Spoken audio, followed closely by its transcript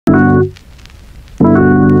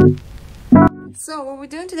So what we're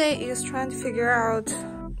doing today is trying to figure out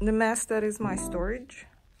the mess that is my storage,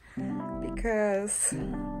 because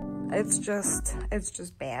it's just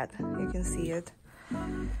bad. You can see it.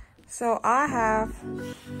 So I have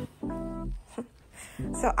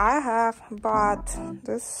bought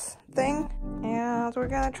this thing, and we're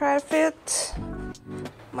gonna try to fit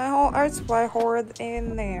my whole art supply hoard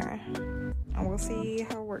in there, and we'll see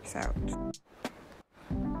how it works out.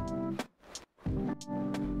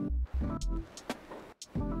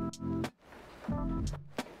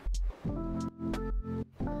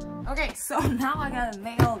 Okay, so now I gotta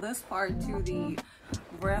nail this part to the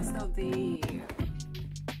rest of the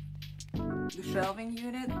shelving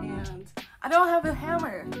unit, and I don't have a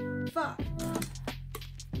hammer. Fuck.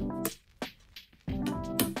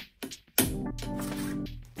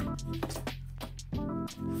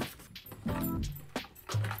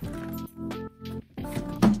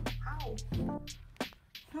 Ow.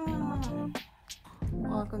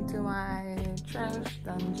 Welcome to my trash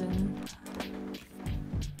dungeon.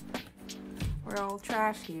 We're all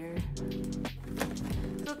trash here.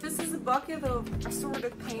 So this is a bucket of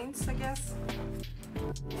assorted paints, I guess,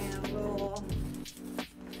 and little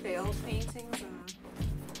failed paintings and,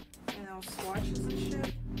 you know, swatches and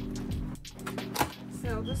shit.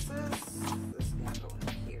 So this gonna go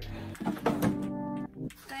in here.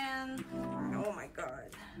 Then, oh my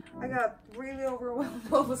god, I got really overwhelmed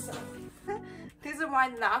all of a sudden. These are my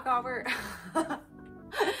knockoff.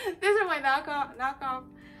 These are my knockoff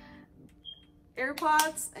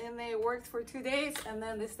AirPods, and they worked for 2 days and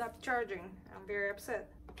then they stopped charging. I'm very upset.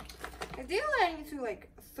 Ideally, I need to like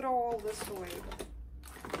throw all this away.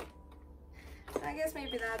 I guess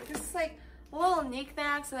maybe not, because it's like little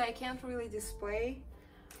knickknacks that I can't really display,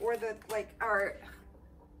 or that like are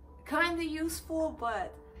kind of useful,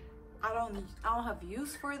 but I don't have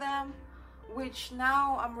use for them. Which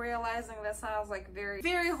now I'm realizing that sounds like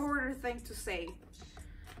very hoarder thing to say.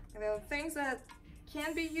 You know, things that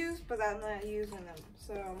can be used, but I'm not using them.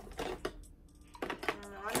 So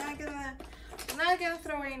I'm not gonna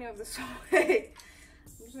throw any of this away.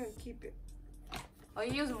 I'm just gonna keep it. I'll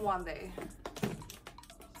use them one day.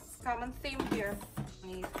 It's a common theme here.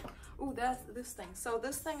 Ooh, that's this thing. So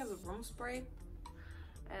this thing is a room spray,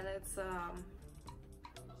 and it's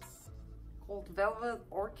called Velvet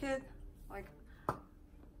Orchid. Like,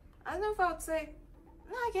 I don't know if I would say,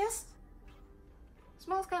 no, I guess it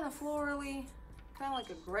smells kind of florally, kind of like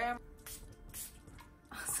a gram.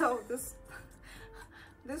 So this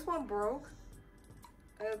one broke.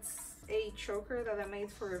 It's a choker that I made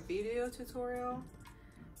for a video tutorial,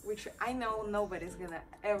 which I know nobody's gonna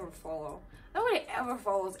ever follow. Nobody ever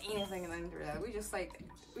follows anything on the internet. We just like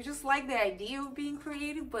the idea of being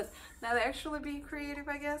creative, but not actually being creative,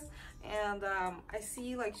 I guess. And I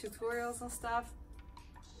see like tutorials and stuff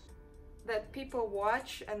that people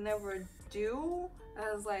watch and never do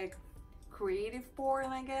as like creative porn,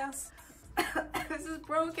 I guess. This is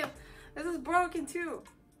broken. This is broken too.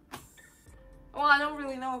 Well, I don't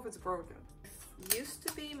really know if it's broken. It used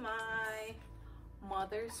to be my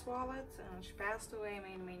mother's wallet, and she passed away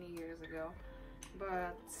many years ago.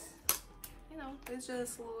 But you know, it's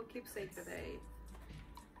just a little keepsake that I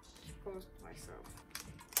post myself.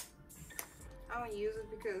 I don't use it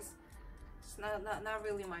because it's not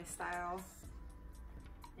really my style,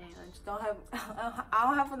 and I just don't have I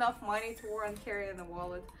don't have enough money to wear and carry in a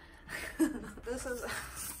wallet. This is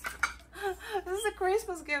a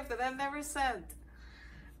Christmas gift that I've never sent,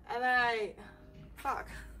 and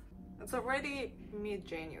it's already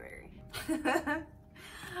mid-January.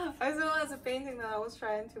 I still has a painting that I was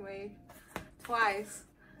trying to make twice,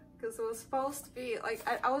 because it was supposed to be like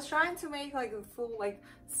I was trying to make like a full like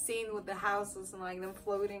scene with the houses and like them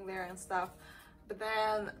floating there and stuff, but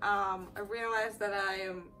then I realized that I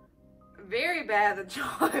am very bad at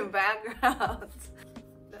drawing backgrounds.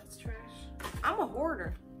 That's trash. I'm a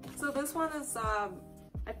hoarder. So this one is a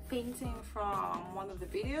painting from one of the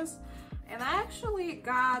videos, and I actually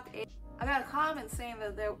got a comment saying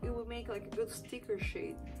that it would make like a good sticker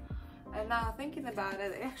sheet. And now thinking about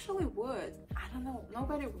it, it actually would. I don't know,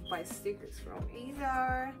 nobody would buy stickers from. These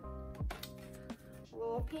are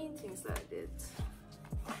little paintings that I did.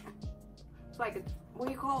 It's like what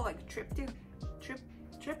do you call it, like triptych?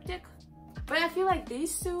 But I feel like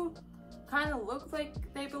these two kind of look like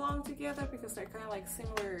they belong together because they're kind of like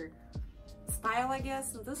similar style, I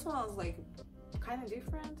guess. And this one is like kind of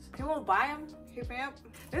different. If you want to buy them, hit me up.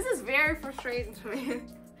 This is very frustrating to me.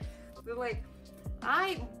 But like,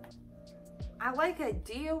 I like the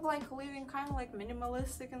idea of like living kind of like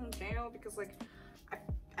minimalistic in general, because like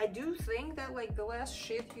I do think that like the less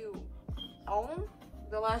shit you own,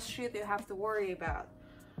 the less shit you have to worry about.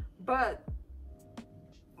 But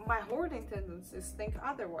my hoarding tendencies think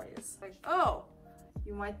otherwise. Like, oh,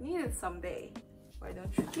 you might need it someday. Why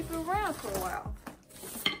don't you keep it around for a while?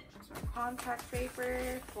 There's my contact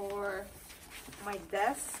paper for my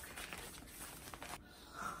desk.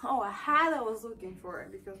 Oh, a hat I was looking for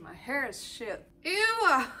because my hair is shit.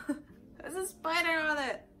 Ew! There's a spider on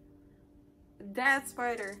it. A dead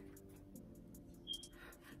spider.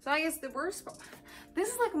 So I guess the worst part, this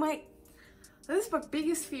is my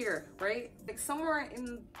biggest fear, right? Like somewhere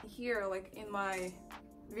in here, like in my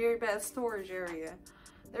very bad storage area,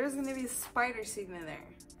 there's gonna be a spider sitting in there.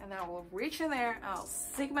 And I will reach in there, I'll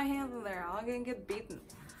stick my hand in there, I'm gonna get bitten.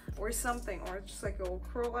 Or something, or just like it'll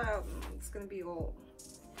curl out and it's gonna be all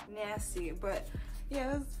nasty. But yeah,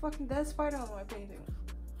 there's a fucking dead spider on my painting.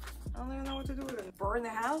 I don't even know what to do with it. Burn the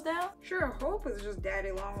house down? Sure, I hope it's just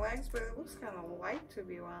daddy long legs, but it looks kind of light to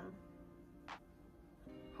be one.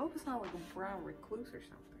 Hope it's not like a brown recluse or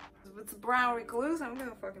something. If it's a brown recluse, I'm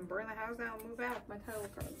gonna fucking burn the house down and move out my title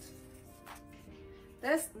cards.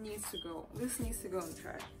 This needs to go. This needs to go in the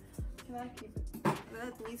trash. Can I keep it?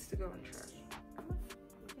 That needs to go in the trash. Come on,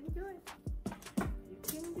 you can do it.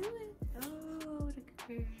 You can do it. Oh, the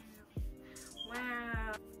girl.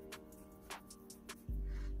 Wow.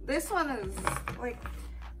 This one is like,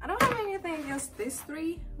 I don't have anything against these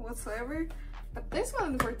three whatsoever, but this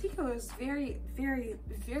one in particular is very, very,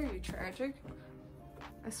 very tragic.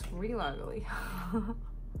 It's real ugly.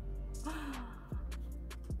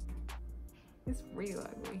 It's real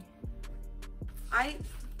ugly. I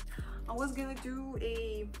was gonna do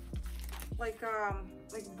a like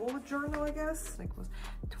bullet journal, I guess. Like was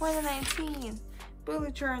 2019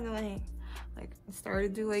 bullet journaling. Like I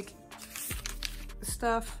started to do like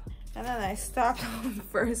stuff, and then I stopped on the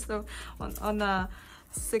 1st of on the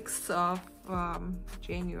 6th of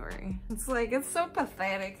January. It's like, it's so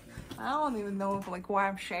pathetic. I don't even know if, like, why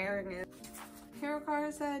I'm sharing it. Tarot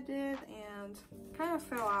cards that I did, and kind of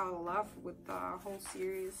fell out of love with the whole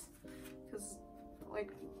series because,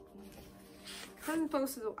 like, I haven't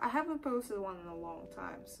posted one in a long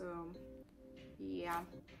time, so yeah.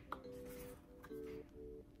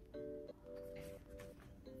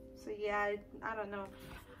 So yeah, I don't know.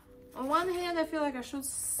 On one hand, I feel like I should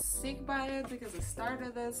stick by it because I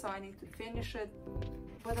started it, so I need to finish it.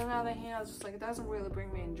 But on the other hand, it's just like, it doesn't really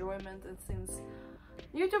bring me enjoyment. And since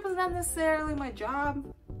YouTube is not necessarily my job,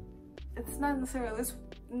 it's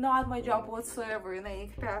not my job whatsoever in any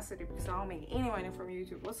capacity because I don't make any money from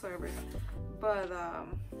YouTube whatsoever. But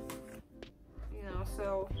you know,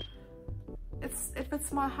 so if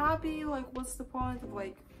it's my hobby, like, what's the point of,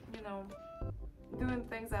 like, you know, doing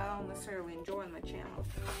things that I don't necessarily enjoy on my channel.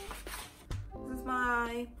 This is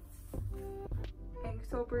my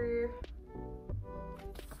Inktober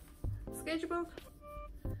sketchbook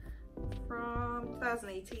from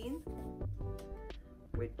 2018,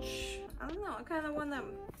 which I don't know, I kind of want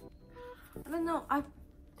them. I don't know,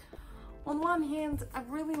 on one hand, I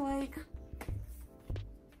really like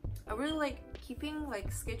keeping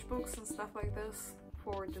like sketchbooks and stuff like this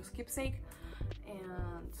for just keepsake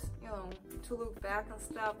and, you know, to look back and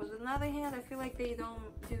stuff. But on the other hand, I feel like they don't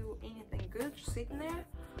do anything good just sitting there.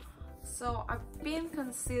 So I've been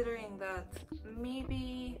considering that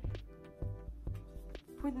maybe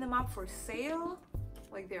putting them up for sale,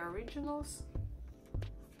 like the originals.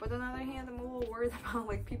 But on the other hand, I'm a little worried about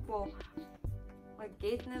like people like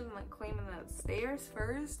getting it and like claiming that it's theirs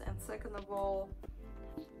first, and second of all,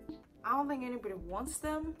 I don't think anybody wants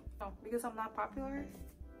them because I'm not popular.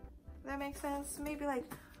 That makes sense. Maybe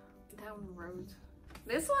like down the road.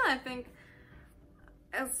 This one, I think,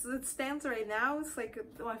 as it stands right now, it's like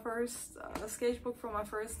my first sketchbook for my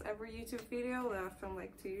first ever YouTube video that I filmed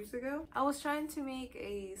like 2 years ago. I was trying to make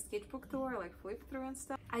a sketchbook tour, like flip through and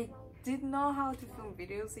stuff. I didn't know how to film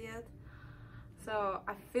videos yet, so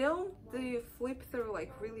I filmed the flip through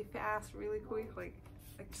like really fast, really quick, like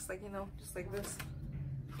just like, you know, just like this.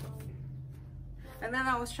 And then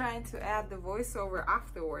I was trying to add the voiceover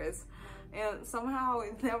afterwards, and somehow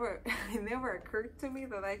it never occurred to me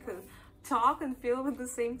that I could talk and film at the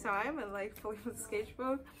same time and like flip the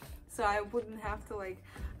sketchbook, so I wouldn't have to like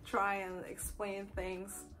try and explain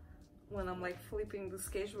things when I'm like flipping the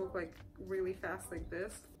sketchbook like really fast like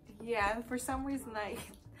this. Yeah, and for some reason I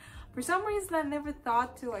never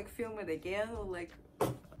thought to like film it again, like,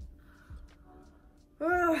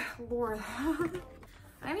 Lord.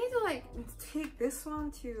 I need to like take this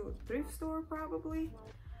one to thrift store probably,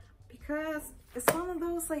 because it's one of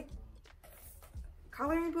those like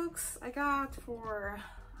coloring books I got for,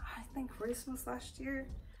 I think, Christmas last year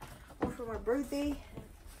or for my birthday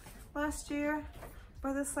last year.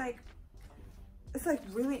 But it's like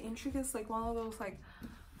really intricate. It's like one of those like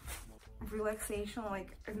relaxation,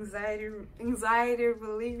 like anxiety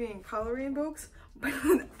relieving coloring books, but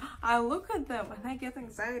I look at them and I get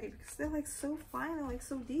anxiety because they're like so fine and like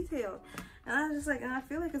so detailed, and I'm just like, and I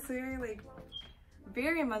feel like it's very like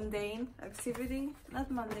very mundane activity,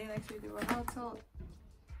 not mundane activity, but how to tell it,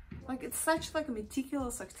 like it's such like a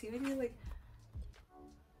meticulous activity, like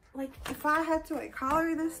if I had to like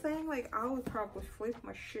color this thing, like I would probably flip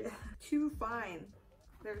my shit. Too fine.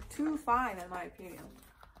 They're too fine in my opinion.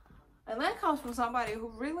 And that comes from somebody who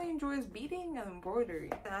really enjoys beading and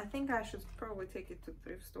embroidery. And I think I should probably take it to the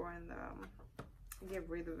thrift store and get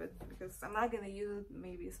rid of it, because I'm not gonna use it.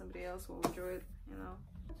 Maybe somebody else will enjoy it, you know.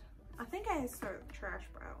 I think I start a trash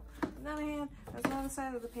pile. On the other hand, there's another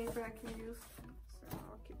side of the paper I can use, so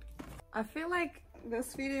I'll keep it. I feel like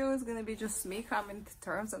this video is gonna be just me coming to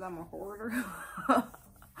terms that I'm a hoarder.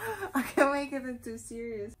 I can't make it too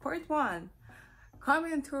serious. Part 1,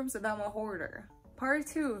 coming to terms that I'm a hoarder. Part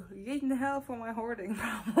 2, getting help for my hoarding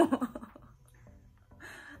problem.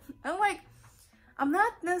 And like, I'm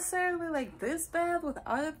not necessarily like this bad with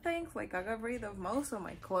other things. Like I got rid of most of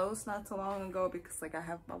my clothes not too long ago because like I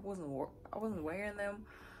wasn't wearing them,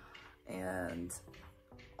 and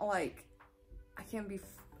like I can't be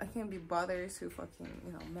bothered to fucking,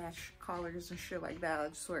 you know, match colors and shit like that. I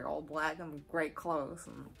just wear all black and great clothes,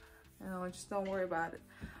 and you know, just don't worry about it.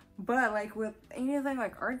 But like with anything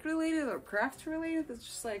like art related or craft related, it's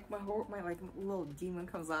just like my like little demon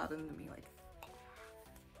comes out into me like,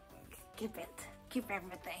 keep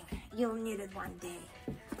everything. You'll need it one day.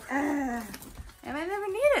 And I never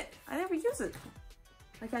need it. I never use it.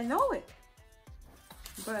 Like I know it,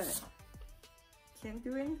 but can't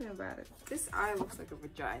do anything about it. This eye looks like a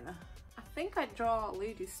vagina. I think I draw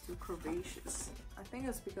ladies too curvaceous. I think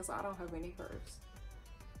it's because I don't have any curves.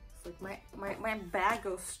 Like my bag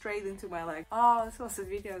goes straight into my leg. Oh, this was a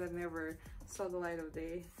video that never saw the light of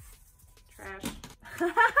day. Trash.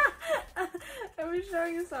 Let me show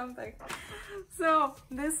you something. So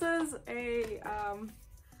this is a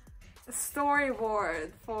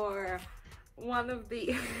storyboard for one of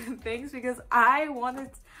the things, because I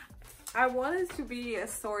wanted to be a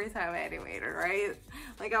storytime animator, right?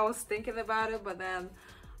 Like I was thinking about it, but then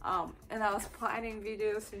and I was planning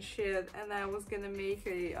videos and shit, and I was gonna make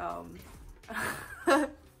a I'm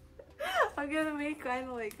gonna make kind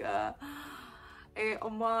of like a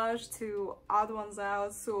homage to Odd Ones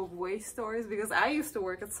Out, Subway stories, because I used to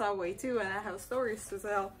work at Subway too, and I have stories to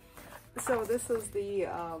tell. So this is the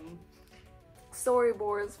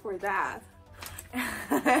storyboards for that.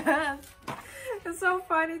 It's so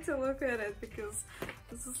funny to look at it because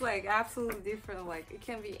this is like absolutely different. Like it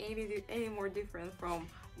can't be any more different from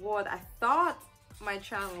what I thought my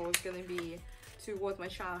channel was gonna be to what my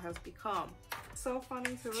channel has become. So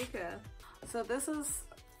funny to look at. So this is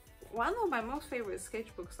one of my most favorite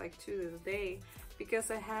sketchbooks, like to this day, because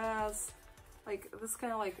it has like this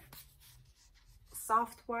kind of like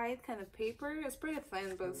soft white kind of paper. It's pretty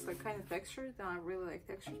thin, but it's like kind of textured, and I really like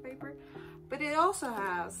textured paper. But it also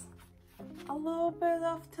has a little bit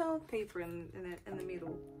of toned paper in the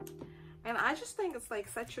middle, and I just think it's like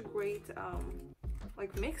such a great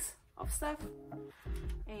like mix of stuff.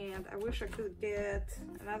 And I wish I could get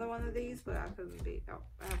another one of these, but I haven't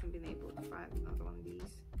been able to find another one of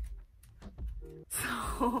these.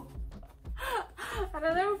 So I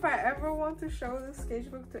don't know if I ever want to show this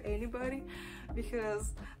sketchbook to anybody,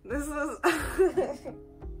 because this is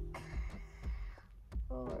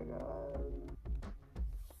oh my god.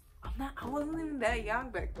 I wasn't even that young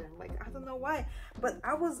back then. Like I don't know why, but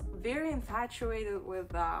I was very infatuated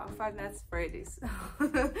with Five Nights at Freddy's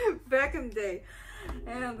back in the day.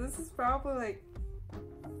 And this is probably like,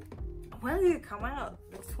 when did it come out?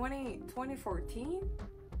 Like 2014,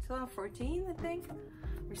 I think,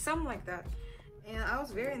 or something like that. And I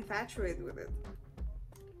was very infatuated with it.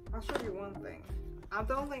 I'll show you one thing. I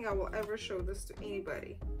don't think I will ever show this to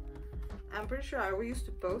anybody. I'm pretty sure I used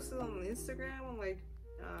to post it on Instagram, on like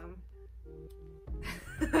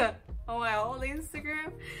on my old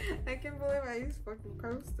Instagram. I can't believe I used to fucking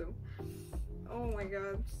post them. Oh my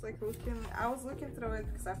god, just like looking, I was looking through it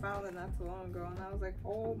because I found it not too long ago, and I was like,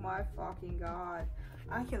 oh my fucking god,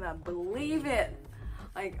 I cannot believe it.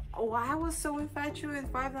 Like, oh, I was so infatuated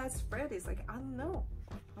with Five Nights at Freddy's. Like, I don't know,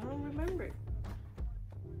 I don't remember it.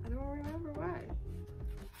 I don't remember why.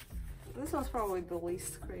 This one's probably the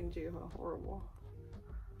least cringy or horrible.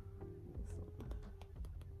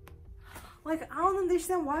 Like, I don't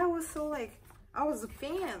understand why I was so like, I was a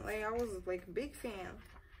fan, like I was like a big fan,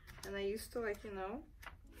 and I used to like, you know,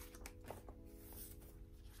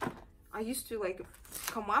 I used to like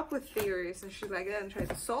come up with theories and shit like that and try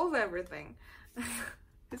to solve everything.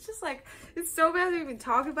 It's just like, it's so bad to even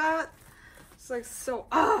talk about, It's like so,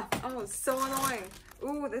 oh, it's so annoying.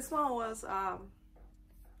 Ooh, this one was my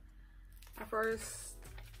first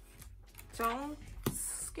tone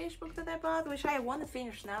sketchbook that I bought, which I want to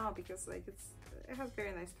finish now because like it has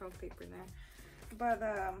very nice tone paper in there. But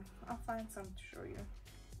I'll find some to show you.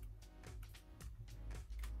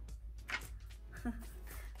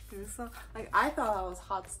 So like I thought I was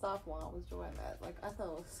hot stuff when I was doing that. Like I thought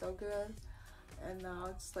it was so good, and now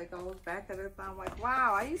it's like I look back at it and I'm like,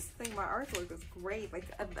 wow, I used to think my artwork was great.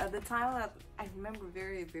 Like at the time that I remember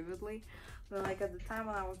very vividly, but like at the time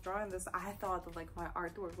when I was drawing this, I thought that like my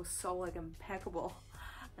artwork was so like impeccable,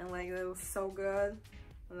 and like it was so good,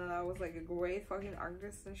 and then I was like a great fucking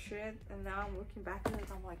artist and shit. And now I'm looking back at it,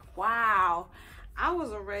 I'm like, wow, I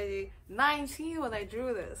was already 19 when I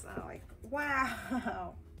drew this. And I'm like,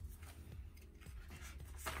 wow.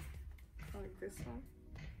 Like this one.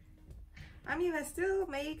 I mean, I still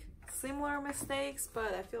make similar mistakes,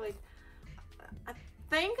 but I feel like I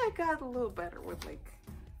think I got a little better with like,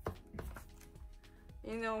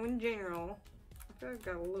 you know, in general. I feel like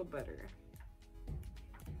I got a little better.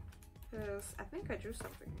 Because I think I drew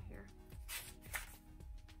something in here.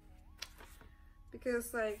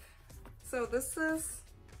 Because like, so this is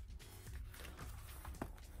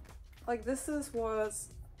like, was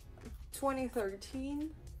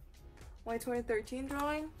 2013. My 2013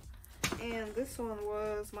 drawing, and this one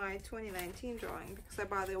was my 2019 drawing because I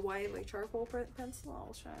bought a white like charcoal pencil. I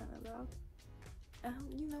was trying it out, and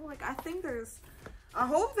you know, like I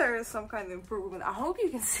hope there is some kind of improvement. I hope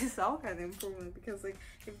you can see some kind of improvement, because like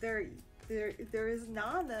if there is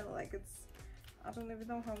none, then like I don't even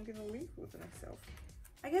know how I'm gonna live with myself.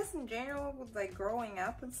 I guess in general with like growing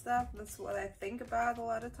up and stuff, that's what I think about a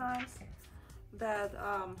lot of times, that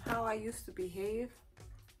how I used to behave.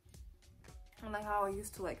 And like how I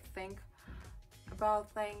used to like think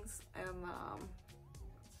about things, and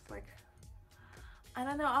it's like, I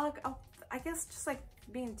don't know, I guess just like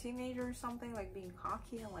being a teenager or something, like being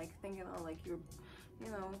cocky and like thinking, oh, like you're,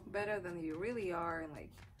 you know, better than you really are, and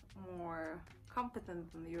like more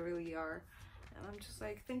competent than you really are. And I'm just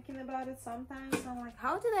like thinking about it sometimes. I'm like,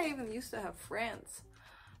 how did I even used to have friends?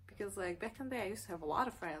 Because like back in the day I used to have a lot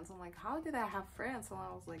of friends. I'm like, how did I have friends when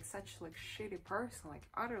I was like such like shitty person, like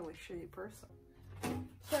utterly shitty person?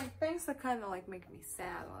 So like things that kind of like make me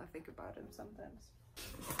sad when I think about it sometimes.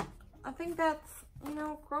 I think that, you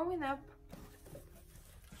know, growing up,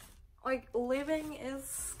 like living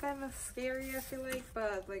is kind of scary, I feel like,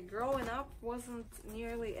 but like growing up wasn't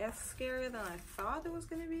nearly as scary than I thought it was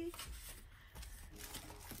gonna be.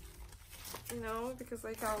 You know, because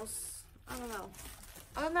like I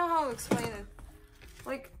don't know how to explain it.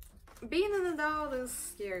 Like, being an adult is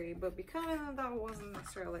scary, but becoming an adult wasn't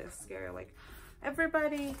necessarily as scary. Like,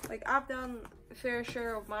 everybody, like, I've done a fair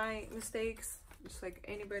share of my mistakes, just like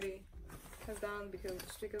anybody has done, because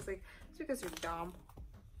it's because you're dumb.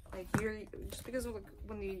 Like, just because of, like,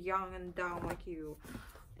 when you're young and dumb, like, you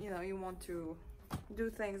know, you want to do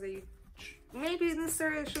things that you maybe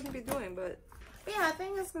necessarily shouldn't be doing, but yeah, I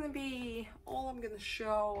think that's gonna be all I'm gonna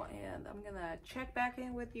show, and I'm gonna check back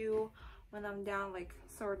in with you when I'm done like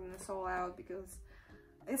sorting this all out, because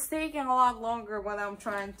it's taking a lot longer when I'm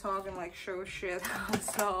trying to talk and like show shit.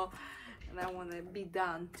 So, and I want to be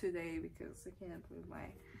done today because I can't leave my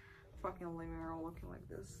fucking living room looking like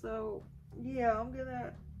this. So yeah, I'm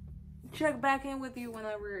gonna check back in with you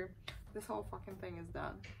whenever this whole fucking thing is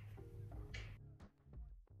done.